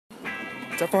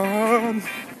Japan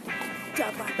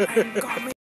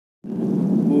komik.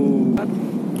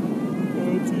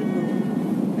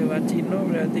 Lewat Cino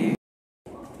berarti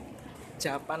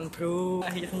Japan bro.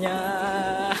 Akhirnya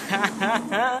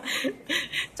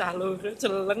calo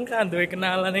celeng kan duwe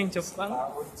kenalan yang Jepang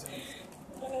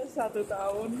 1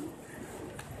 tahun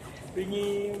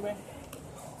wingi meh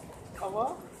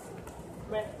apa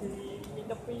meh di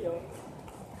nepi yo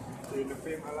di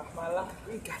nepi malah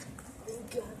enggak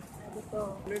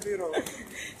betul ini biro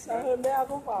soalnya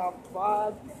aku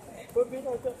papat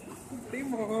biro ke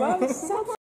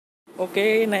 5.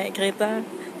 Oke, naik kereta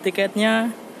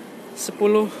tiketnya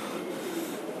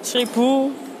 10.030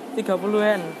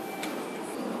 yen.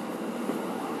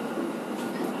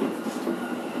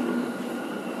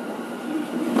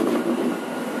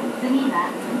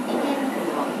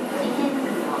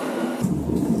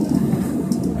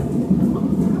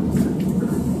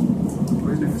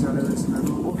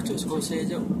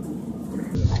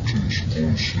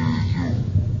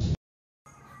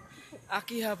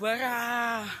 Akiba.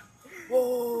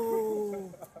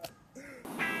 Wow.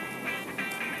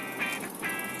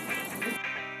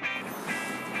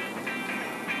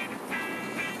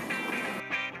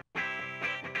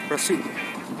 Bersih.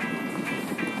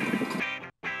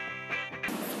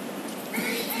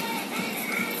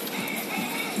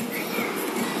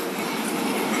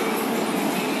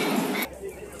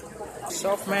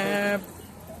 Soft map.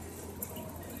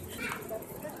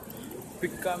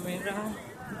 Big kamera.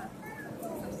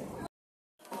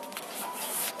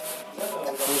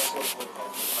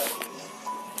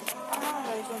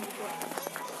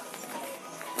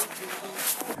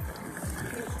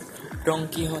 Don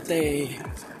Quixote,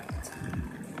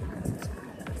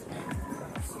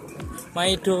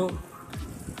 Maido,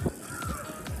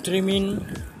 Dreamin,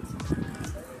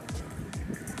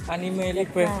 Anime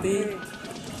Liberty, Don Quixote,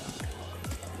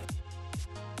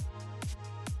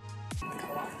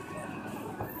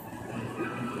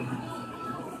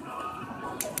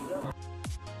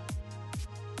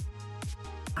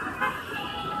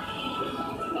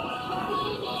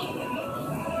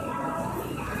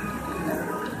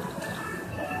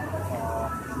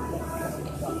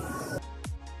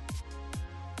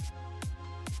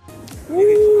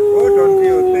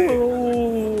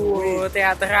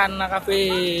 teateran kafe.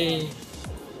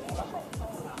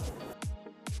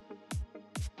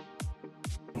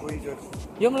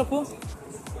 Yo mlebu.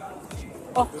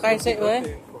 Oh, kae sik wae.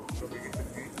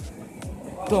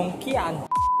 Dongkian.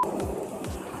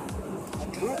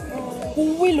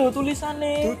 Kuwi lho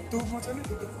tulisane. Dudu macane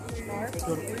dudu.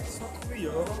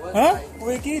 Hah?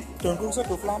 Kuwi iki Don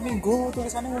Quixote Flamingo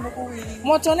tulisane ngono kuwi.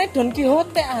 Macane Don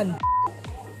Quixote an.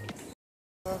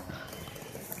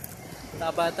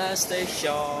 Tabata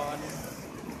Station,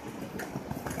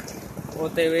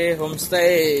 OTW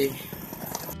homestay.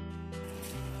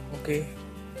 Oke,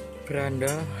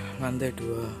 beranda lantai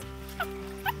 2.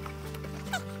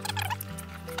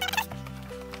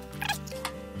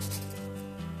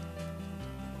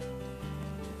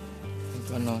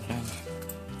 Panorama.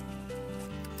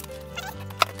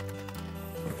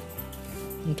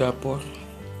 Dapur,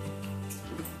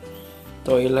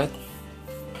 toilet.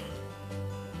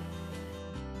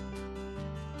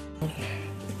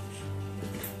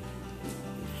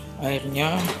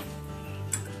 Airnya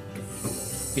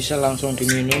bisa langsung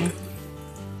diminum.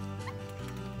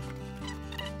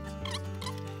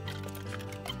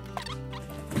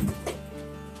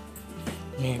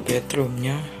 Ini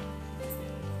bedroomnya,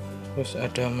 terus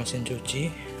ada mesin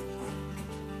cuci.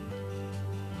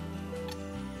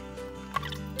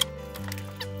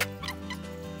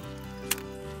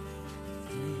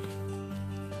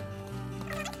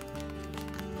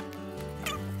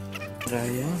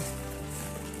 Raya.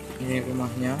 Ini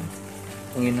rumahnya,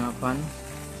 penginapan.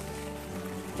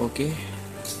 Oke.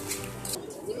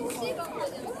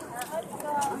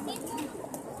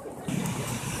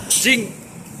 Jing.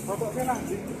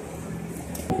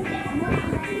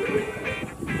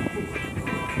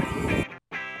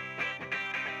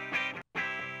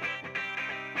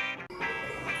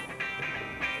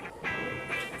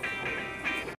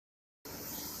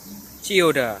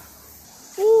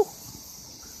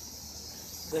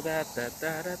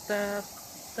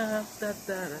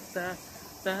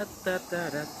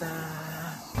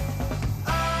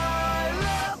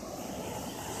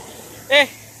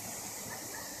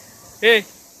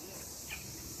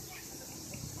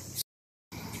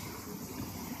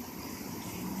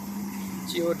 Ciyoda.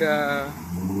 Ciyoda.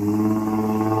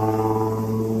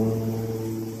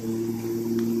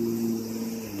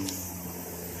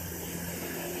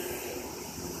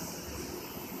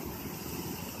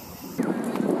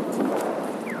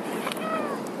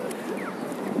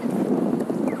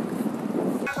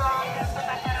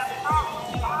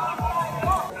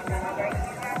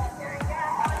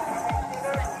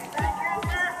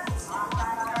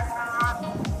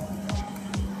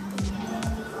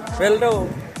 Beldo.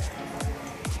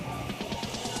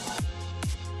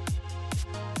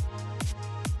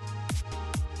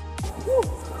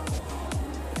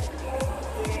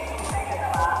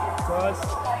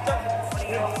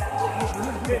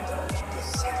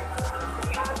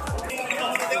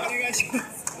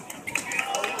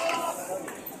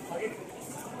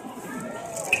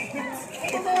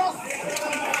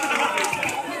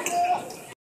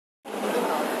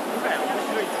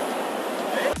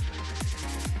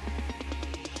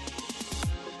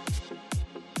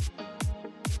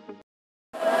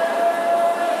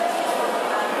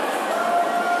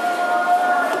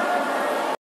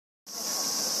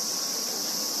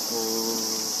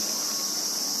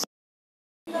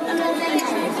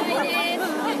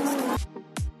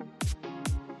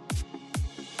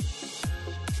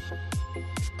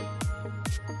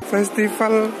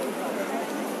 Festival,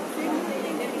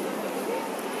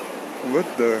 what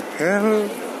the hell?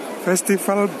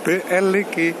 Festival BL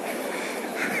iki.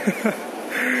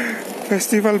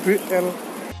 Festival BL.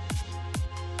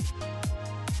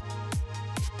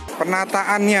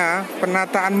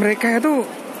 Penataan mereka itu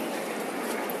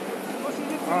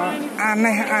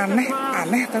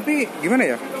aneh tapi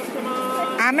gimana ya?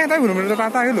 Aneh tapi benar-benar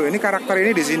tertata gitu. Ini karakter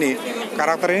ini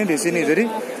di sini, jadi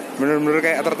benar-benar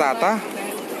kayak tertata.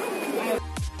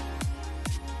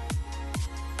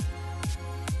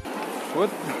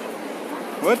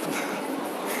 What?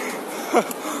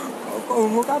 Kok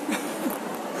ungu kan?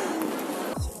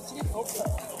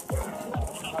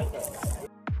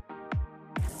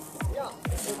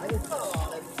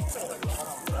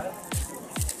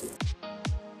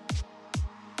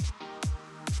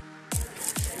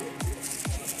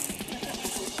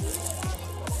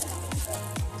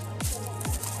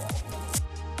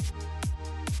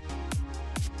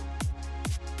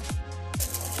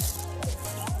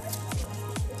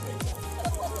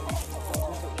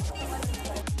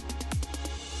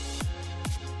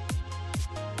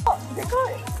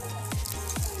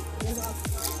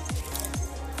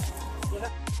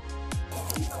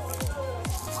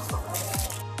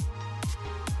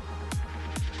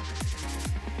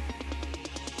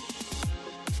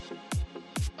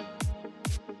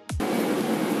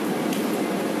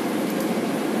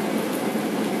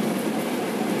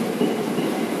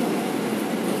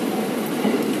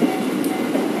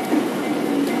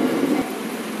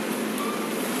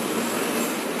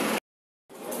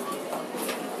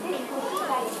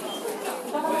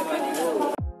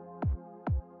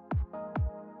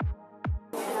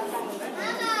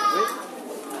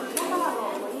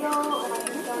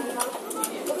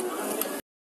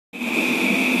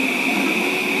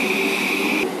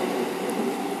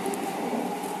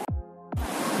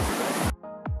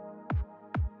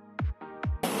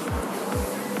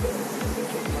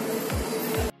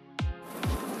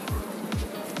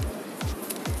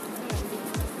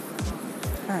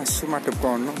 Madep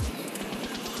kono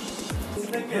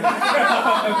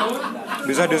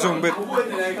bisa disumpit.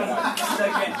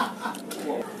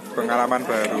 Pengalaman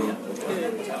baru.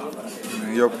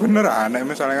 Ya bener aneh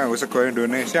misalnya nganggo sego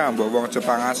Indonesia mbok wong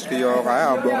Jepang asli yo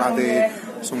kae mbok nganti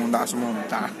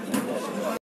semuntak.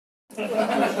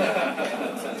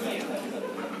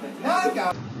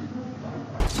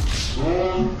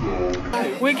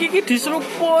 Wih iki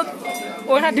diseruput.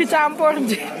 Ora dicampur.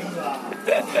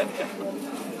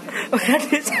 Ora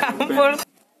dicampur.